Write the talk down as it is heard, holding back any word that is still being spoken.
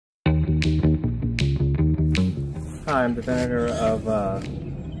Hi, I'm the vendor of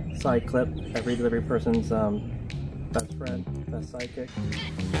Side-Klip, every delivery person's best friend, best sidekick.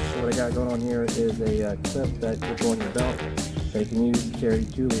 So what I got going on here is a clip that goes on your belt that you can use to carry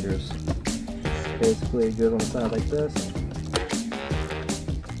 2 liters. Basically it goes on the side like this.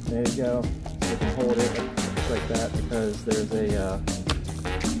 There you go. You can hold it just like that because there's a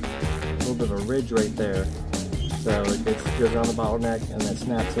little bit of a ridge right there. So it goes on the bottleneck and then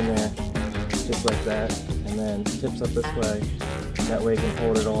snaps in there just like that, and then tips up this way. That way you can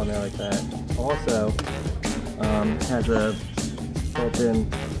hold it on there like that. Also has a built-in,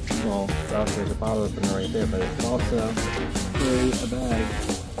 well, obviously there's a bottle opener right there, but it's also carry a bag,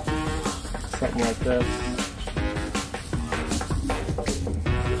 something like this.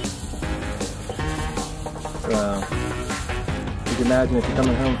 So you can imagine if you're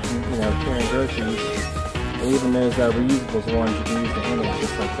coming home from, carrying groceries, and even those reusables ones, you can use the handle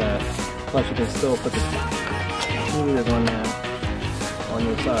just like that. Plus you can still put the 2 liters on there on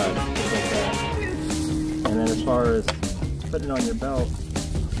your side, just like that. And then as far as putting it on your belt,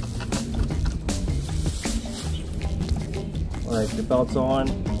 like your belt's on,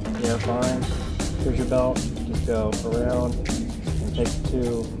 yeah, fine. Here's your belt. Just go around and take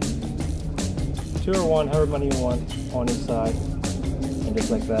 2 or 1, however many you want on each side, and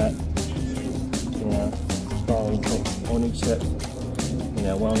just like that. Probably on each hip.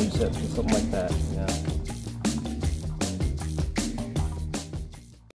 1 on each hip, something like that.